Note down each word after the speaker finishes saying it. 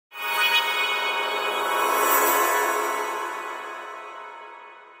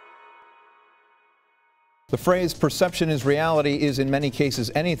The phrase perception is reality is in many cases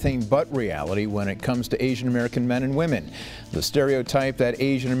anything but reality when it comes to Asian American men and women. The stereotype that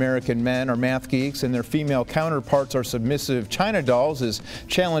Asian American men are math geeks and their female counterparts are submissive China dolls is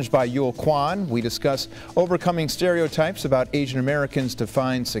challenged by Yul Kwon. We discuss overcoming stereotypes about Asian Americans to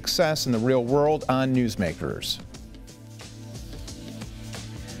find success in the real world on Newsmakers.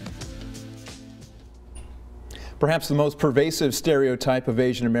 Perhaps the most pervasive stereotype of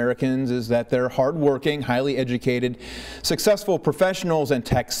Asian Americans is that they're hardworking, highly educated, successful professionals and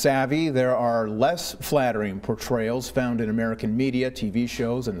tech savvy. There are less flattering portrayals found in American media, TV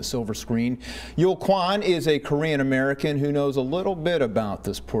shows, and the silver screen. Yul Kwon is a Korean American who knows a little bit about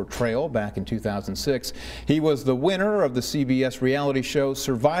this portrayal. Back in 2006, he was the winner of the CBS reality show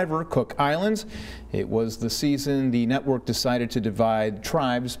Survivor Cook Islands. It was the season the network decided to divide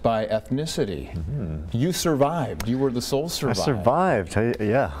tribes by ethnicity. You survived. You were the sole survivor. I survived.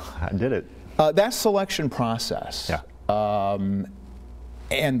 Yeah, I did it. That selection process, and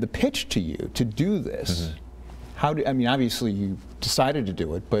the pitch to you to do this, I mean, obviously you decided to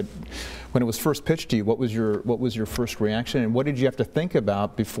do it, but when it was first pitched to you, what was your first reaction, and what did you have to think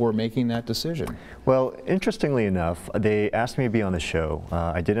about before making that decision? Well, interestingly enough, they asked me to be on the show.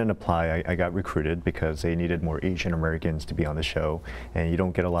 I didn't apply. I got recruited because they needed more Asian Americans to be on the show, and you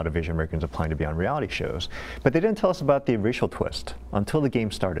don't get a lot of Asian Americans applying to be on reality shows. But they didn't tell us about the racial twist until the game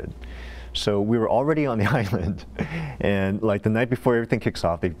started. So we were already on the island, and like the night before everything kicks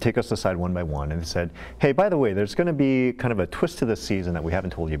off, they take us aside one by one, and they said, hey, by the way, there's going to be kind of a twist to this season that we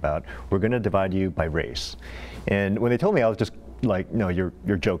haven't told you about. We're going to divide you by race. And when they told me, I was just like, no, you're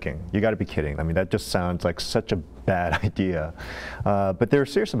joking. You got to be kidding. I mean, that just sounds like such a bad idea. But they were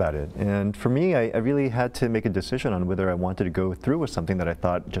serious about it. And for me, I really had to make a decision on whether I wanted to go through with something that I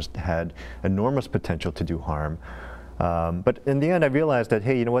thought just had enormous potential to do harm. But in the end, I realized that,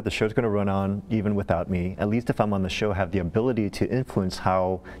 hey, you know what, the show's going to run on even without me. At least if I'm on the show, I have the ability to influence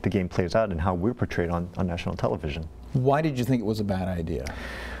how the game plays out and how we're portrayed on national television. Why did you think it was a bad idea?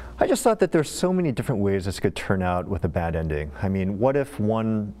 I just thought that there's so many different ways this could turn out with a bad ending. I mean, what if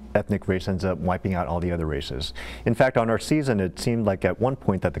one ethnic race ends up wiping out all the other races? In fact, on our season, it seemed like at one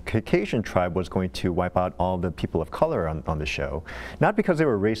point that the Caucasian tribe was going to wipe out all the people of color on the show. Not because they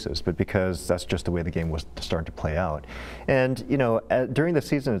were racist, but because that's just the way the game was starting to play out. And, you know, during the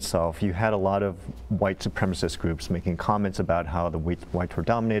season itself, you had a lot of white supremacist groups making comments about how the whites were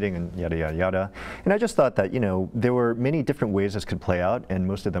dominating and yada, yada, yada. And I just thought that, you know, there were many different ways this could play out, and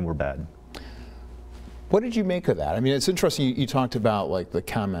most of them were bad. What did you make of that? I mean, it's interesting you talked about like the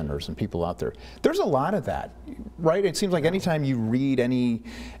commenters and people out there. There's a lot of that, right? It seems like anytime you read any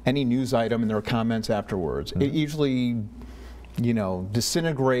news item and there are comments afterwards, it usually, you know,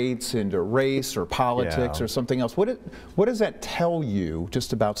 disintegrates into race or politics or something else. What does that tell you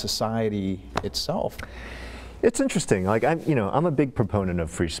just about society itself? It's interesting. Like I'm a big proponent of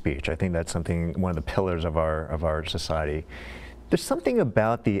free speech. I think that's one of the pillars of our society. There's something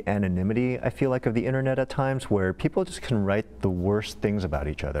about the anonymity, I feel like, of the internet at times where people just can write the worst things about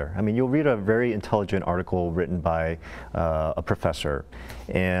each other. I mean, you'll read a very intelligent article written by a professor,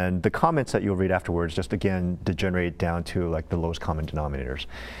 and the comments that you'll read afterwards just, again, degenerate down to like the lowest common denominators.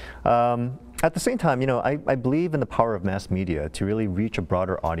 At the same time, you know, I believe in the power of mass media to really reach a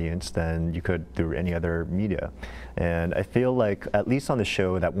broader audience than you could through any other media. And I feel like, at least on the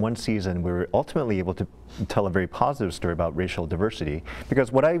show, that one season we were ultimately able to tell a very positive story about racial diversity.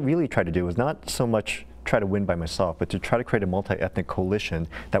 Because what I really tried to do was not so much try to win by myself, but to try to create a multi-ethnic coalition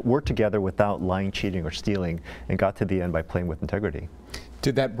that worked together without lying, cheating, or stealing, and got to the end by playing with integrity.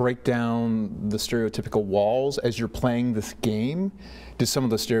 Did that break down the stereotypical walls as you're playing this game? Did some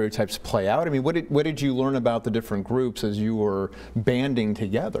of the stereotypes play out? I mean, what did you learn about the different groups as you were banding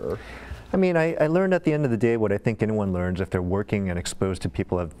together? I mean, I learned at the end of the day what I think anyone learns if they're working and exposed to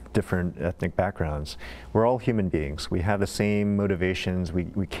people of different ethnic backgrounds. We're all human beings. We have the same motivations.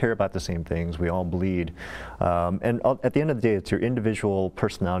 We care about the same things. We all bleed. And at the end of the day, it's your individual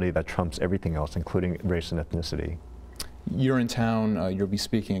personality that trumps everything else, including race and ethnicity. You're in town, you'll be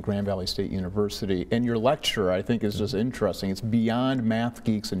speaking at Grand Valley State University, and your lecture, I think, is just interesting. It's Beyond Math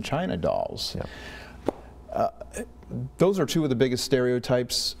Geeks and China Dolls. Those are two of the biggest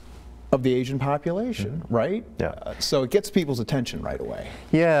stereotypes of the Asian population, right? Yeah. So it gets people's attention right away.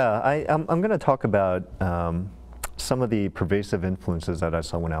 Yeah, I'm going to talk about some of the pervasive influences that I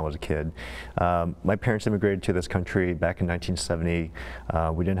saw when I was a kid. My parents immigrated to this country back in 1970.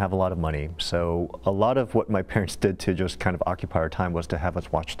 We didn't have a lot of money, so a lot of what my parents did to just kind of occupy our time was to have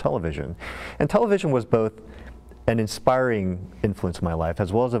us watch television. And television was both an inspiring influence in my life,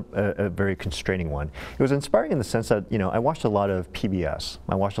 as well as a very constraining one. It was inspiring in the sense that, I watched a lot of PBS.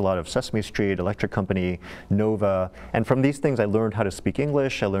 I watched a lot of Sesame Street, Electric Company, Nova, and from these things I learned how to speak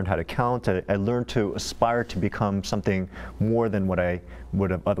English, I learned how to count, I learned to aspire to become something more than what I would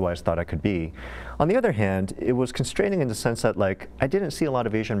have otherwise thought I could be. On the other hand, it was constraining in the sense that, like, I didn't see a lot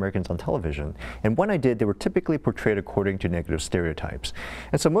of Asian Americans on television, and when I did, they were typically portrayed according to negative stereotypes.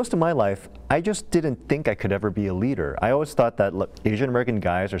 And so most of my life, I just didn't think I could ever be a leader. I always thought that, look, Asian American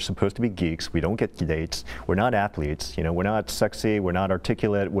guys are supposed to be geeks. We don't get dates. We're not athletes. We're not sexy. We're not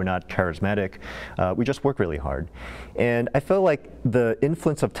articulate. We're not charismatic. We just work really hard. And I felt like the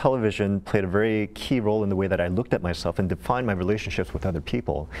influence of television played a very key role in the way that I looked at myself and defined my relationships with other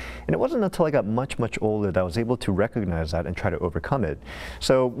people. And it wasn't until I got much, much older that I was able to recognize that and try to overcome it.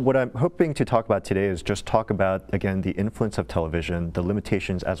 So what I'm hoping to talk about today is just talk about, again, the influence of television, the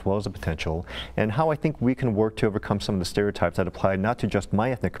limitations as well as the potential, and how I think we can work to overcome some of the stereotypes that apply not to just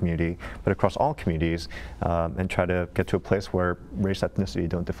my ethnic community, but across all communities, and try to get to a place where race, ethnicity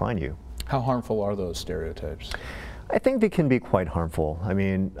don't define you. How harmful are those stereotypes? I think they can be quite harmful. I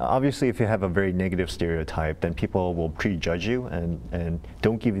mean, obviously, if you have a very negative stereotype, then people will prejudge you and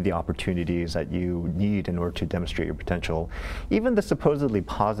don't give you the opportunities that you need in order to demonstrate your potential. Even the supposedly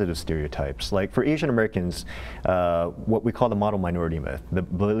positive stereotypes, like for Asian Americans, what we call the model minority myth, the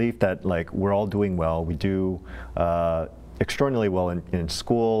belief that, like, we're all doing well, we do extraordinarily well in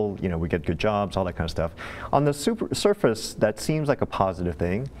school, we get good jobs, all that kind of stuff. On the surface, that seems like a positive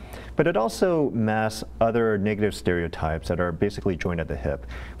thing, but it also masks other negative stereotypes that are basically joined at the hip.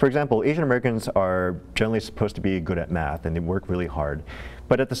 For example, Asian Americans are generally supposed to be good at math and they work really hard.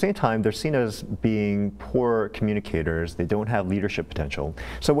 But at the same time, they're seen as being poor communicators. They don't have leadership potential.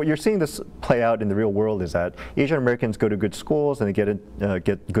 So what you're seeing this play out in the real world is that Asian Americans go to good schools and they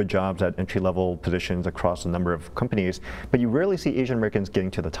get good jobs at entry-level positions across a number of companies, but you rarely see Asian Americans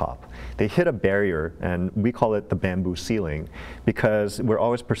getting to the top. They hit a barrier, and we call it the bamboo ceiling, because we're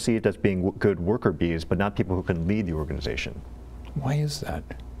always perceived as being good worker bees, but not people who can lead the organization. Why is that?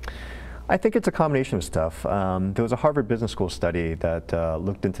 I think it's a combination of stuff. There was a Harvard Business School study that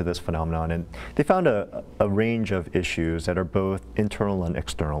looked into this phenomenon, and they found a range of issues that are both internal and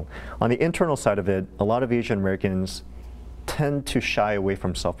external. On the internal side of it, a lot of Asian Americans tend to shy away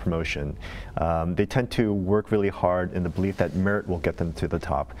from self-promotion. They tend to work really hard in the belief that merit will get them to the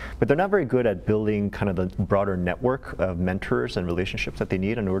top. But they're not very good at building kind of the broader network of mentors and relationships that they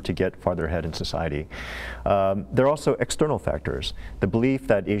need in order to get farther ahead in society. There are also external factors. The belief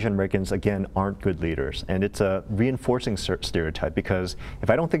that Asian Americans, again, aren't good leaders. And it's a reinforcing stereotype, because if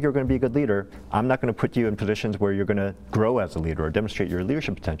I don't think you're going to be a good leader, I'm not going to put you in positions where you're going to grow as a leader or demonstrate your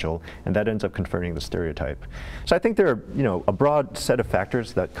leadership potential, and that ends up confirming the stereotype. So I think there are, a broad set of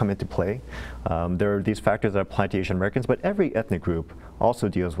factors that come into play. There are these factors that apply to Asian Americans, but every ethnic group also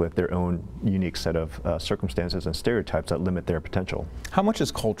deals with their own unique set of circumstances and stereotypes that limit their potential. How much is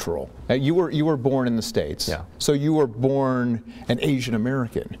cultural? You were born in the States, yeah. So you were born an Asian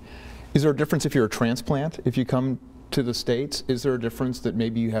American. Is there a difference if you're a transplant, if you come to the States? Is there a difference that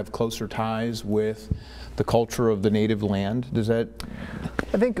maybe you have closer ties with the culture of the native land? Does that?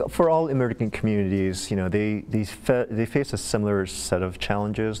 I think for all immigrant communities, they face a similar set of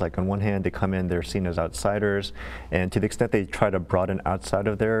challenges. Like on one hand, they come in, they're seen as outsiders, and to the extent they try to broaden outside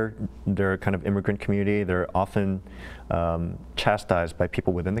of their kind of immigrant community, they're often chastised by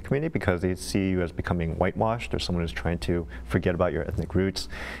people within the community because they see you as becoming whitewashed or someone who's trying to forget about your ethnic roots.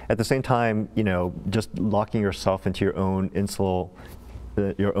 At the same time, just locking yourself into your own insular,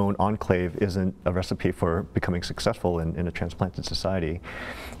 your own enclave isn't a recipe for becoming successful in a transplanted society.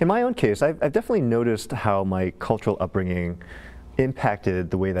 In my own case, I've definitely noticed how my cultural upbringing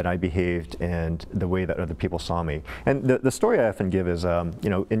impacted the way that I behaved and the way that other people saw me. And the story I often give is,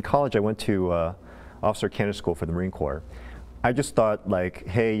 in college I went to Officer Candidate School for the Marine Corps. I just thought, like,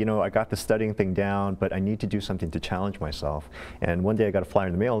 hey, I got the studying thing down, but I need to do something to challenge myself. And one day I got a flyer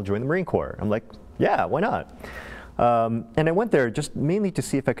in the mail to join the Marine Corps. I'm like, yeah, why not? And I went there just mainly to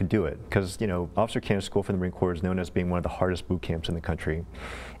see if I could do it, because Officer Candidate School for the Marine Corps is known as being one of the hardest boot camps in the country.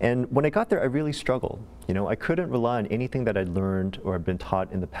 And when I got there, I really struggled. I couldn't rely on anything that I'd learned or had been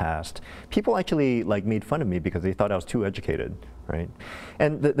taught in the past. People actually made fun of me because they thought I was too educated, right?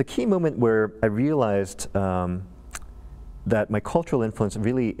 And the key moment where I realized that my cultural influence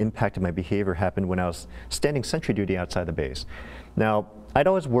really impacted my behavior happened when I was standing sentry duty outside the base. Now, I'd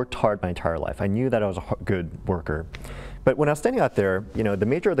always worked hard my entire life. I knew that I was a good worker. But when I was standing out there, the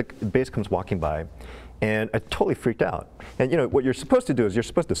major of the base comes walking by, and I totally freaked out. And what you're supposed to do is you're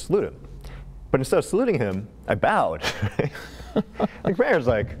supposed to salute him. But instead of saluting him, I bowed. The commander's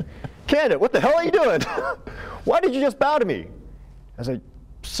like, candidate, what the hell are you doing? Why did you just bow to me? I was like,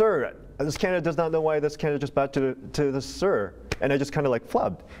 sir, this candidate does not know why this candidate just bowed to this sir. And I just kind of like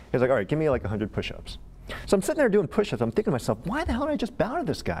flubbed. He was like, all right, give me like 100 push-ups. So I'm sitting there doing push-ups. I'm thinking to myself, why the hell did I just bow to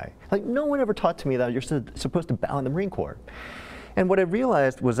this guy? Like, no one ever taught to me that you're supposed to bow in the Marine Corps. And what I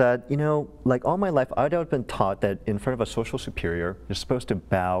realized was that, you know, like all my life, I'd always been taught that in front of a social superior, you're supposed to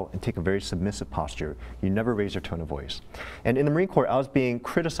bow and take a very submissive posture. You never raise your tone of voice. And in the Marine Corps, I was being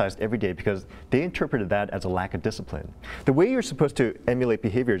criticized every day because they interpreted that as a lack of discipline. The way you're supposed to emulate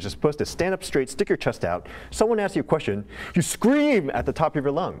behavior is you're supposed to stand up straight, stick your chest out. Someone asks you a question, you scream at the top of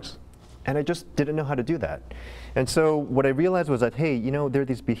your lungs. And I just didn't know how to do that. And so what I realized was that, hey, you know, there are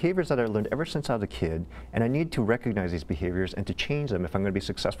these behaviors that I learned ever since I was a kid, and I need to recognize these behaviors and to change them if I'm going to be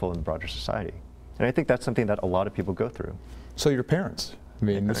successful in the broader society. And I think that's something that a lot of people go through. So your parents, I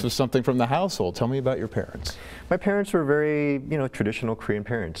mean, this was something from the household. Tell me about your parents. My parents were very, you know, traditional Korean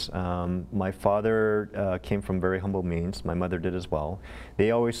parents. My father came from very humble means. My mother did as well. They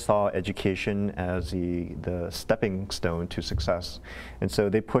always saw education as the stepping stone to success. And so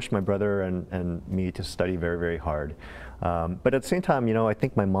they pushed my brother and me to study very, very hard. But at the same time, you know, I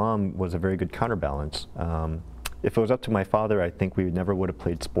think my mom was a very good counterbalance. If it was up to my father, I think we never would have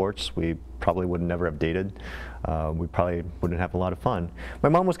played sports. We probably would never have dated. We probably wouldn't have a lot of fun. My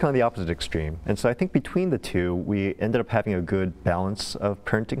mom was kind of the opposite extreme. And so I think between the two, we ended up having a good balance of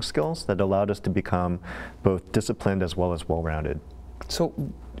parenting skills that allowed us to become both disciplined as well as well-rounded. So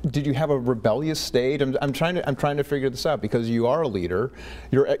did you have a rebellious state? I'm trying to figure this out because you are a leader.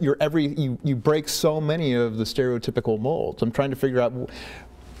 You break so many of the stereotypical molds. I'm trying to figure out,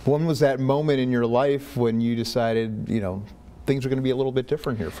 when was that moment in your life when you decided, you know, things are going to be a little bit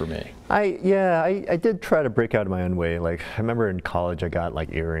different here for me? I did try to break out of my own way. Like, I remember in college I got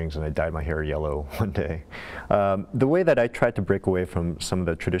like earrings and I dyed my hair yellow one day. The way that I tried to break away from some of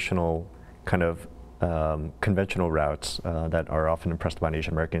the traditional kind of conventional routes that are often impressed upon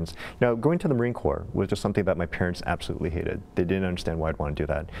Asian Americans. You know, going to the Marine Corps was just something that my parents absolutely hated. They didn't understand why I'd want to do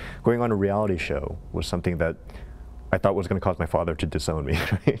that. Going on a reality show was something that I thought was going to cause my father to disown me.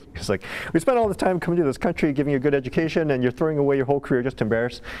 Right? He's like, we spent all this time coming to this country, giving you a good education, and you're throwing away your whole career just to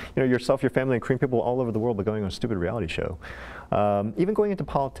embarrass, you know, yourself, your family, and Korean people all over the world by going on a stupid reality show. Even going into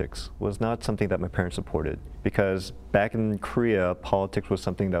politics was not something that my parents supported, because back in Korea, politics was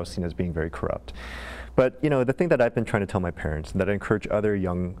something that was seen as being very corrupt. But you know, the thing that I've been trying to tell my parents, and that I encourage other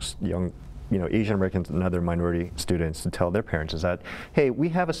young you know, Asian Americans and other minority students to tell their parents is that, hey, we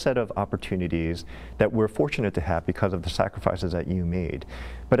have a set of opportunities that we're fortunate to have because of the sacrifices that you made.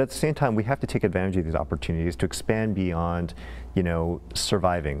 But at the same time, we have to take advantage of these opportunities to expand beyond, you know,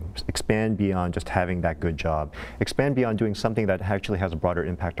 surviving, expand beyond just having that good job, expand beyond doing something that actually has a broader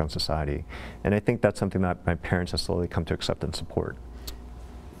impact on society. And I think that's something that my parents have slowly come to accept and support.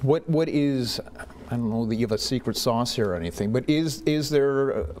 What is, I don't know that you have a secret sauce here or anything, but is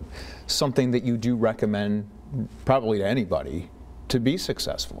there something that you do recommend, probably to anybody, to be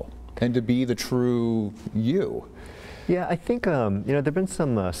successful and to be the true you? Yeah, I think you know, there have been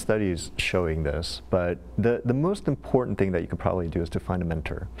some studies showing this, but the most important thing that you could probably do is to find a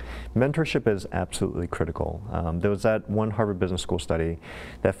mentor. Mentorship is absolutely critical. There was that one Harvard Business School study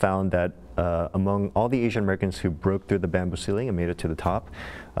that found that among all the Asian Americans who broke through the bamboo ceiling and made it to the top,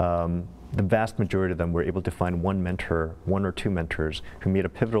 the vast majority of them were able to find one mentor, one or two mentors who made a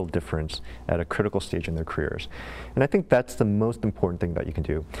pivotal difference at a critical stage in their careers. And I think that's the most important thing that you can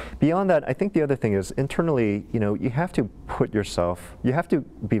do. Beyond that, I think the other thing is internally, you know, you have to put yourself, you have to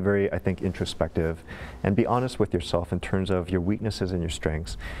be very, I think, introspective and be honest with yourself in terms of your weaknesses and your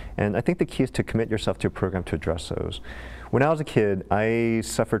strengths. And I think the key is to commit yourself to a program to address those. When I was a kid, I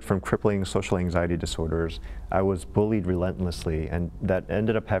suffered from crippling social anxiety disorders. I was bullied relentlessly, and that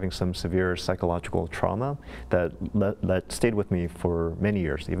ended up having some severe psychological trauma that stayed with me for many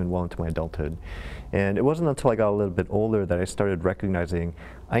years, even well into my adulthood. And it wasn't until I got a little bit older that I started recognizing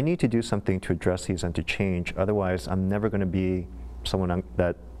I need to do something to address these and to change. Otherwise, I'm never going to be someone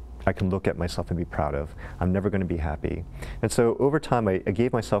that I can look at myself and be proud of. I'm never going to be happy. And so over time, I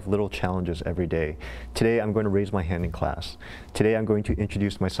gave myself little challenges every day. Today, I'm going to raise my hand in class. Today, I'm going to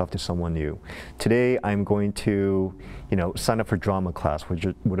introduce myself to someone new. Today, I'm going to, you know, sign up for drama class, which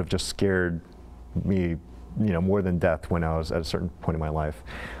would have just scared me, you know, more than death when I was at a certain point in my life.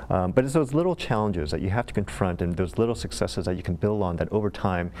 But it's those little challenges that you have to confront and those little successes that you can build on that over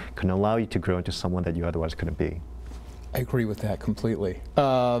time can allow you to grow into someone that you otherwise couldn't be. I agree with that completely.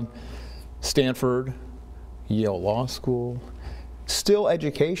 Stanford, Yale Law School, still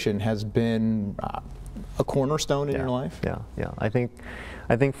education has been a cornerstone in your life? Yeah, yeah. I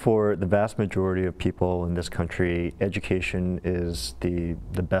think for the vast majority of people in this country, education is the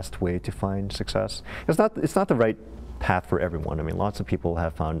best way to find success. It's not the right path for everyone. I mean, lots of people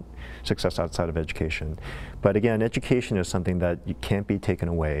have found success outside of education. But again, education is something that you can't be taken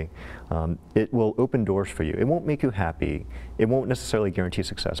away. It will open doors for you. It won't make you happy. It won't necessarily guarantee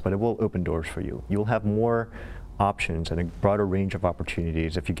success, but it will open doors for you. You'll have more options and a broader range of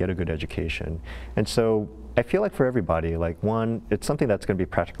opportunities if you get a good education. And so I feel like for everybody, like one, it's something that's going to be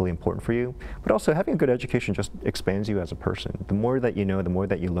practically important for you, but also having a good education just expands you as a person. The more that you know, the more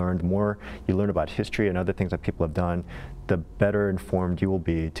that you learn, the more you learn about history and other things that people have done, the better informed you will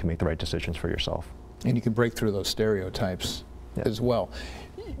be to make the right decisions for yourself. And you can break through those stereotypes as well.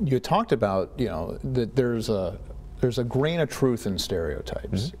 You talked about, you know, that there's a grain of truth in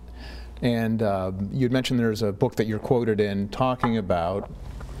stereotypes. Mm-hmm. And you'd mentioned there's a book that you're quoted in talking about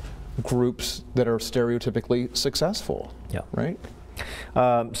groups that are stereotypically successful, right?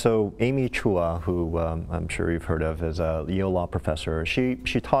 So Amy Chua, who I'm sure you've heard of, is a Yale law professor. She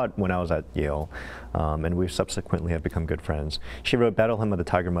taught when I was at Yale, and we subsequently have become good friends. She wrote Battle Hymn of the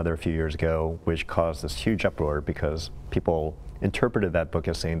Tiger Mother a few years ago, which caused this huge uproar because people interpreted that book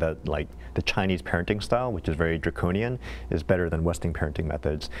as saying that like the Chinese parenting style, which is very draconian, is better than Western parenting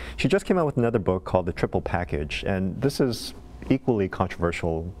methods. She just came out with another book called The Triple Package, and this is equally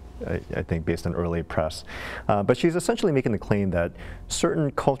controversial, I think, based on early press. But she's essentially making the claim that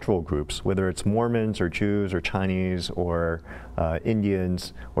certain cultural groups, whether it's Mormons or Jews or Chinese or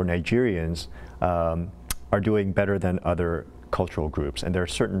Indians or Nigerians, are doing better than other cultural groups, and there are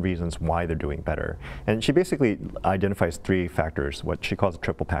certain reasons why they're doing better. And she basically identifies three factors, what she calls a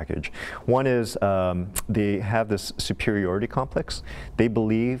triple package. One is they have this superiority complex. They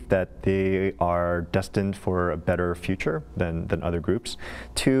believe that they are destined for a better future than other groups.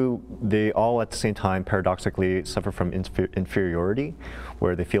 Two, they all at the same time paradoxically suffer from inferiority,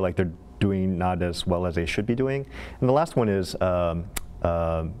 where they feel like they're doing not as well as they should be doing. And the last one is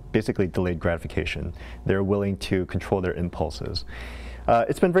basically delayed gratification. They're willing to control their impulses.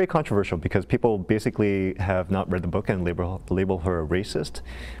 It's been very controversial because people basically have not read the book and label her a racist.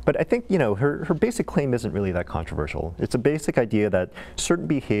 But I think, you know, her basic claim isn't really that controversial. It's a basic idea that certain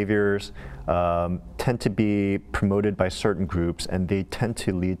behaviors tend to be promoted by certain groups, and they tend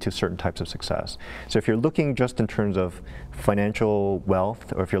to lead to certain types of success. So if you're looking just in terms of financial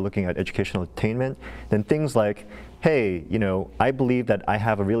wealth, or if you're looking at educational attainment, then things like, hey, you know, I believe that I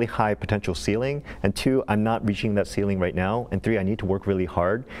have a really high potential ceiling, and two, I'm not reaching that ceiling right now, and three, I need to work really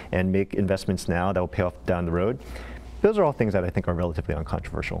hard and make investments now that will pay off down the road. Those are all things that I think are relatively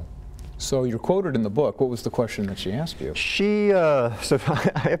uncontroversial. So you're quoted in the book. What was the question that she asked you? She, so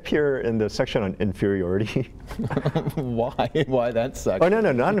I appear in the section on inferiority. Why? Why that section? Oh,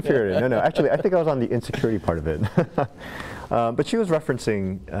 no, not inferiority. No. Actually, I think I was on the insecurity part of it. But she was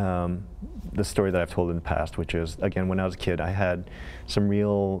referencing the story that I've told in the past, which is, again, when I was a kid, I had some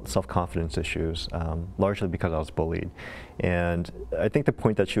real self-confidence issues, largely because I was bullied. And I think the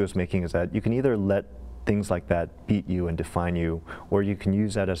point that she was making is that you can either let things like that beat you and define you, or you can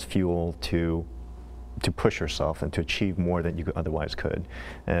use that as fuel to push yourself and to achieve more than you otherwise could.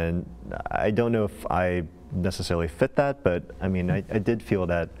 And I don't know if I necessarily fit that, but I mean, I do feel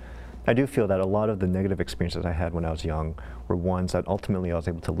that a lot of the negative experiences I had when I was young were ones that ultimately I was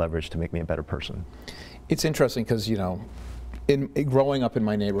able to leverage to make me a better person. It's interesting because, you know, growing up in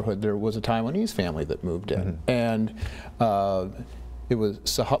my neighborhood, there was a Taiwanese family that moved in. Mm-hmm. And it was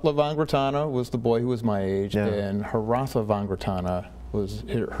Sahatla Vangratana was the boy who was my age, and Haratha Vangratana was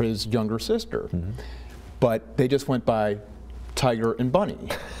his younger sister. Mm-hmm. But they just went by Tiger and Bunny,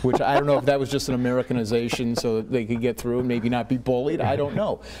 which I don't know if that was just an Americanization so that they could get through and maybe not be bullied. I don't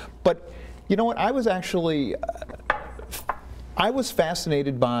know. But you know what? I was actually, I was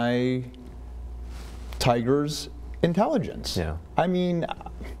fascinated by Tiger's intelligence. Yeah. I mean,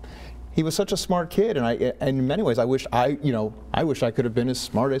 he was such a smart kid, and in many ways, I wish I could have been as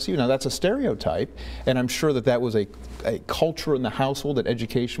smart as you. Now that's a stereotype, and I'm sure that was a culture in the household that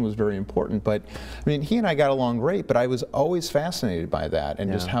education was very important. But I mean, he and I got along great, but I was always fascinated by that and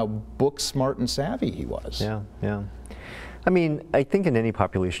just how book smart and savvy he was. Yeah, yeah. I mean, I think in any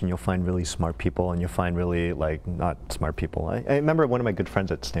population you'll find really smart people, and you'll find really like not smart people. I remember one of my good friends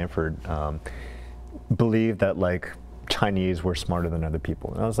at Stanford believed that like Chinese were smarter than other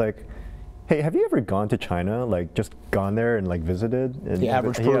people, and I was like, hey, have you ever gone to China, like just gone there and like visited? And the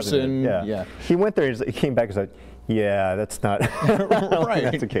average person, yeah. He went there, he came back and said, Yeah, that's not right.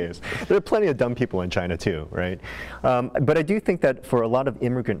 That's the case. There are plenty of dumb people in China too, right? But I do think that for a lot of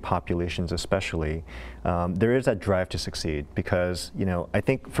immigrant populations especially, there is that drive to succeed because, you know, I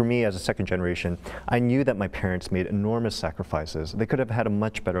think for me as a second generation, I knew that my parents made enormous sacrifices. They could have had a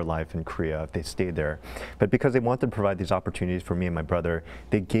much better life in Korea if they stayed there. But because they wanted to provide these opportunities for me and my brother,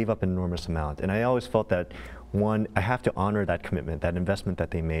 they gave up an enormous amount. And I always felt that one, I have to honor that commitment, that investment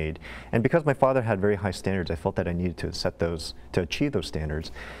that they made. And because my father had very high standards, I felt that I needed to set those, to achieve those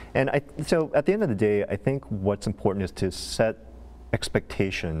standards. And so at the end of the day, I think what's important is to set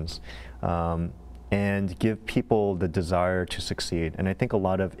expectations and give people the desire to succeed. And I think a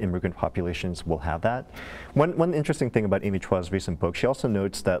lot of immigrant populations will have that. One interesting thing about Amy Chua's recent book, she also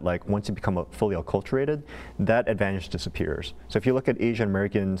notes that like once you become fully acculturated, that advantage disappears. So if you look at Asian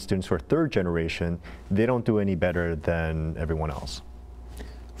American students who are third generation, they don't do any better than everyone else.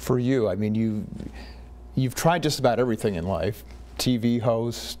 For you, I mean, you've tried just about everything in life. TV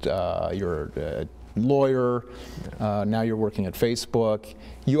host, you're a lawyer, now you're working at Facebook.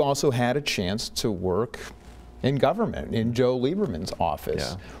 You also had a chance to work in government, in Joe Lieberman's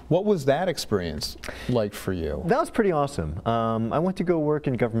office. Yeah. What was that experience like for you? That was pretty awesome. I went to go work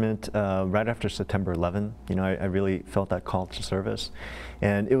in government right after September 11. You know, I really felt that call to service.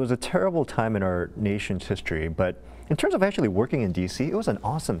 And it was a terrible time in our nation's history, but in terms of actually working in DC, it was an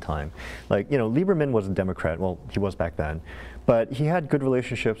awesome time. Like, you know, Lieberman was a Democrat, well, he was back then, but he had good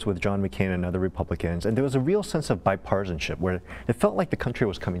relationships with John McCain and other Republicans, and there was a real sense of bipartisanship where it felt like the country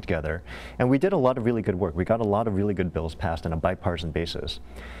was coming together. And we did a lot of really good work. We got a lot of really good bills passed on a bipartisan basis.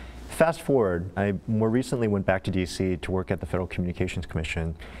 Fast forward, I more recently went back to DC to work at the Federal Communications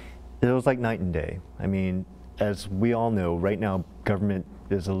Commission. It was like night and day. I mean, as we all know, right now government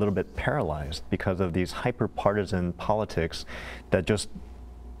is a little bit paralyzed because of these hyper-partisan politics that just,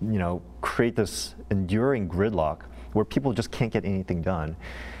 you know, create this enduring gridlock where people just can't get anything done.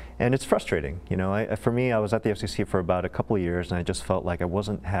 And it's frustrating. You know, for me, I was at the FCC for about a couple of years, and I just felt like I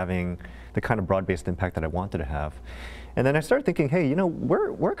wasn't having the kind of broad-based impact that I wanted to have. And then I started thinking, hey, you know,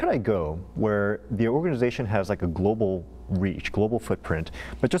 where could I go where the organization has like a global reach, global footprint,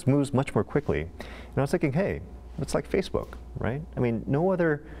 but just moves much more quickly? And I was thinking, hey, it's like Facebook, right? I mean, no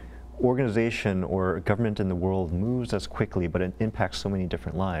other organization or government in the world moves as quickly, but it impacts so many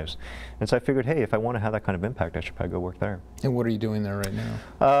different lives. And so I figured, hey, if I want to have that kind of impact, I should probably go work there. And what are you doing there right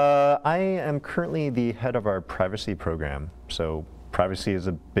now? I am currently the head of our privacy program. So privacy is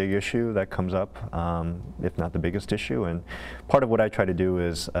a big issue that comes up, if not the biggest issue. And part of what I try to do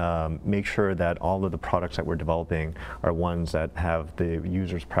is make sure that all of the products that we're developing are ones that have the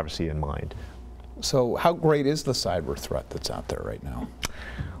user's privacy in mind. So how great is the cyber threat that's out there right now?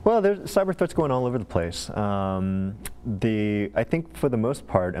 Well, there's cyber threats going all over the place. I think for the most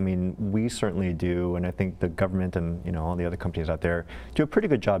part, I mean, we certainly do, and I think the government and, you know, all the other companies out there do a pretty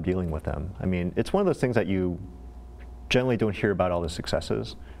good job dealing with them. I mean, it's one of those things that you generally don't hear about all the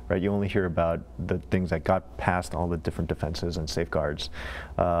successes, right? You only hear about the things that got past all the different defenses and safeguards.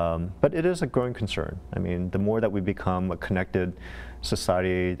 But it is a growing concern. I mean, the more that we become a connected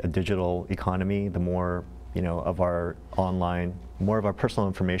society, a digital economy, the more, you know, of our online, more of our personal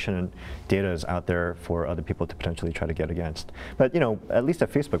information and data is out there for other people to potentially try to get against. But, you know, at least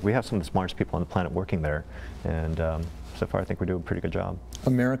at Facebook, we have some of the smartest people on the planet working there. And so far, I think we're doing a pretty good job.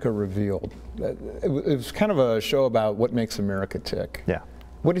 America Revealed. It was kind of a show about what makes America tick. Yeah.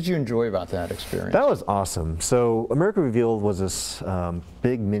 What did you enjoy about that experience? That was awesome. So America Revealed was this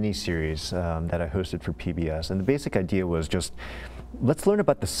big mini-series that I hosted for PBS. And the basic idea was just, let's learn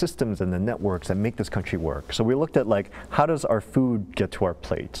about the systems and the networks that make this country work. So we looked at like, how does our food get to our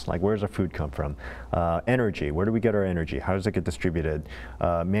plates? Like, where does our food come from? Energy, where do we get our energy? How does it get distributed?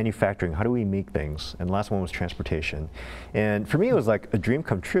 Manufacturing, how do we make things? And the last one was transportation. And for me, it was like a dream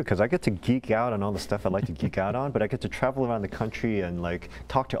come true because I get to geek out on all the stuff I like to geek out on, but I get to travel around the country and like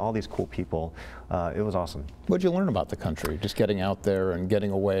talk to all these cool people. It was awesome. What did you learn about the country? Just getting out there and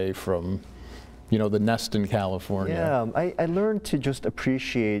getting away from, you know, the nest in California. Yeah, I learned to just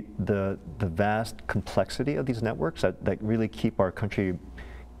appreciate the vast complexity of these networks that really keep our country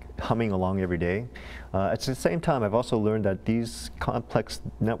humming along every day. At the same time, I've also learned that these complex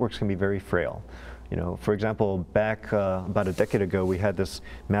networks can be very frail. You know, for example, back about a decade ago, we had this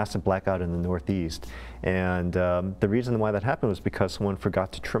massive blackout in the Northeast. And the reason why that happened was because someone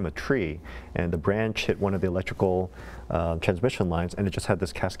forgot to trim a tree, and the branch hit one of the electrical transmission lines, and it just had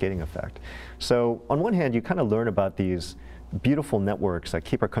this cascading effect. So on one hand, you kind of learn about these beautiful networks that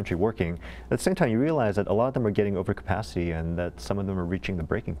keep our country working. At the same time, you realize that a lot of them are getting over capacity and that some of them are reaching the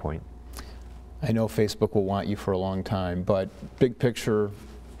breaking point. I know Facebook will want you for a long time, but big picture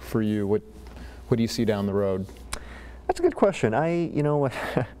for you, what What do you see down the road? That's a good question. You know,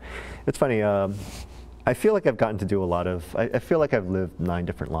 it's funny. I feel like I've gotten to do a lot of, I feel like I've lived 9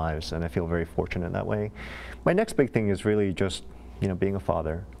 different lives, and I feel very fortunate in that way. My next big thing is really just, you know, being a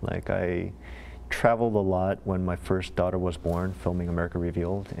father. Like, I traveled a lot when my first daughter was born, filming America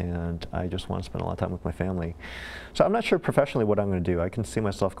Revealed, and I just want to spend a lot of time with my family. So I'm not sure professionally what I'm going to do. I can see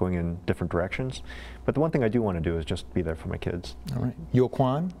myself going in different directions, but the one thing I do want to do is just be there for my kids. All right. Yul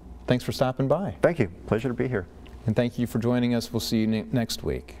Kwon, thanks for stopping by. Thank you. Pleasure to be here. And thank you for joining us. We'll see you next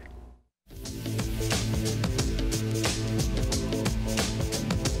week.